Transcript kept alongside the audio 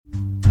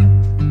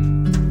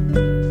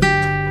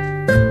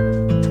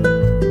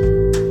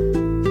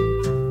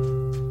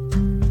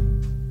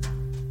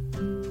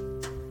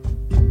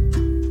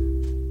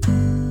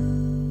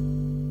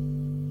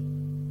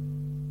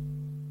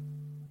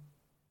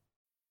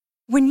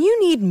When you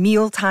need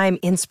mealtime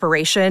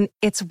inspiration,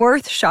 it's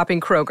worth shopping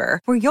Kroger,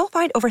 where you'll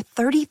find over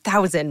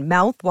 30,000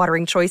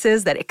 mouth-watering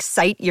choices that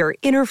excite your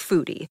inner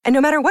foodie. And no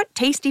matter what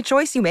tasty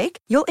choice you make,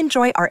 you'll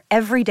enjoy our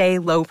everyday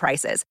low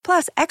prices,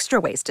 plus extra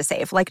ways to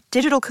save, like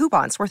digital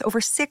coupons worth over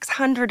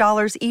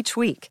 $600 each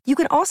week. You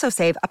can also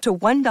save up to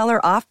 $1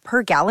 off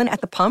per gallon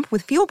at the pump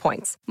with fuel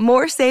points.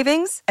 More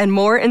savings and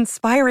more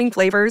inspiring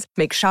flavors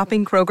make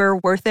shopping Kroger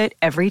worth it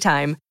every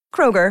time.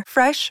 Kroger,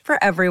 fresh for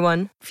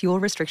everyone. Fuel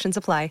restrictions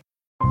apply.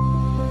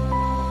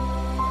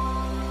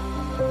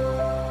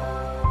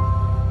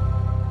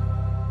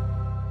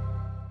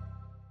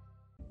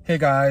 Hey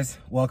guys,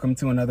 welcome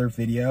to another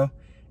video.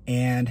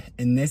 And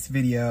in this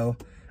video,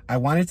 I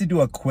wanted to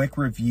do a quick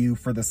review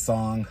for the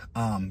song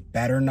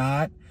Better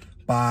Not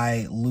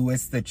by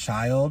Louis the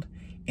Child.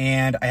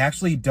 And I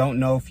actually don't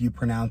know if you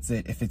pronounce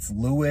it, if it's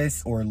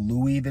Louis or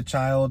Louis the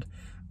Child.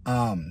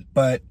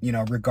 But you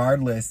know,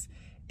 regardless,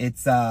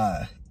 it's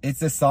a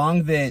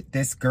song that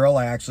this girl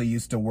I actually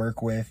used to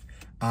work with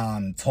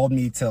told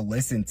me to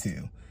listen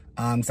to.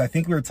 So I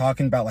think we were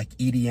talking about like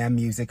EDM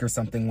music or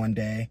something one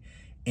day.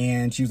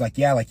 And she was like,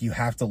 yeah, like you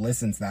have to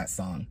listen to that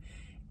song.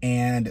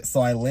 And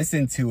so I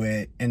listened to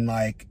it, and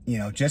like, you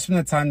know, just from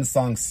the time the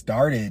song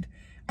started,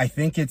 I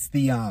think it's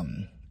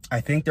I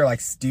think they're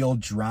like steel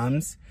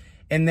drums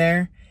in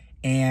there.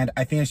 And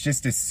I think it's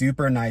just a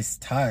super nice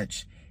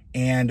touch.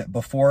 And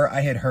before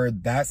I had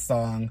heard that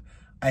song,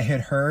 I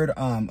had heard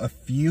a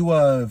few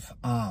of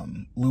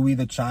Louis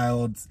the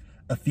Child's,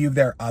 a few of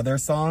their other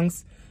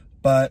songs,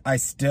 but I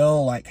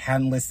still like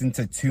hadn't listened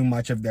to too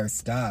much of their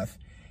stuff.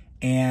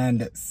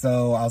 And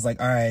so I was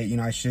like, all right, you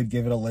know, I should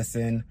give it a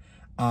listen.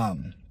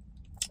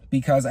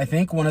 Because I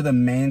think one of the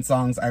main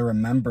songs I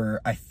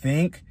remember, I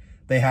think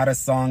they had a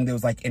song that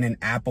was like in an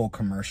Apple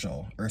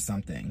commercial or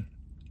something.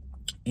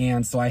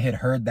 And so I had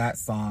heard that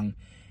song.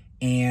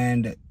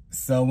 And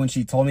so when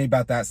she told me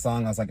about that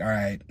song, I was like, all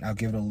right, I'll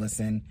give it a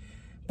listen.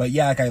 But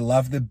yeah, like I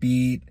love the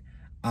beat.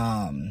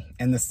 And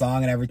the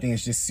song and everything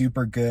is just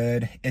super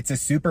good. It's a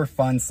super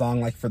fun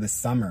song, like for the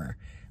summer,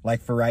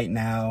 like for right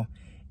now.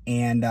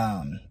 And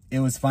it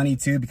was funny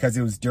too, because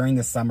it was during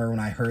the summer when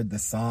I heard the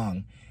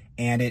song,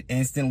 and it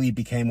instantly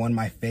became one of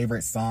my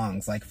favorite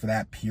songs, like for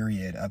that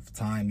period of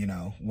time, you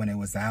know, when it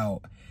was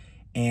out.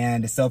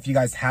 And so if you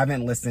guys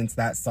haven't listened to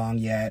that song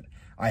yet,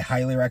 I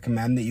highly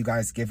recommend that you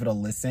guys give it a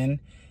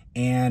listen.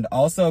 And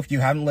also, if you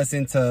haven't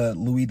listened to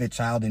Louis the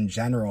Child in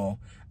general,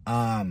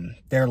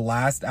 their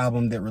last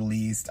album that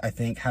released, I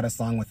think, had a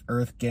song with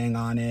Earth Gang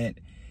on it.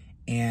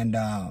 And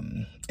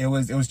it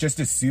was just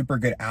a super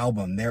good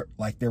album. There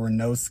were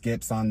no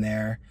skips on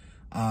there.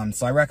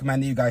 So I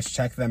recommend that you guys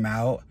check them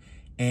out.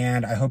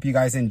 And I hope you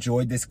guys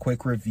enjoyed this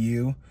quick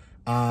review.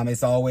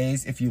 As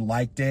always, if you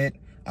liked it,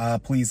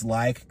 please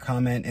like,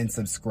 comment, and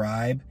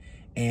subscribe.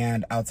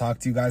 And I'll talk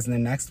to you guys in the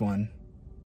next one.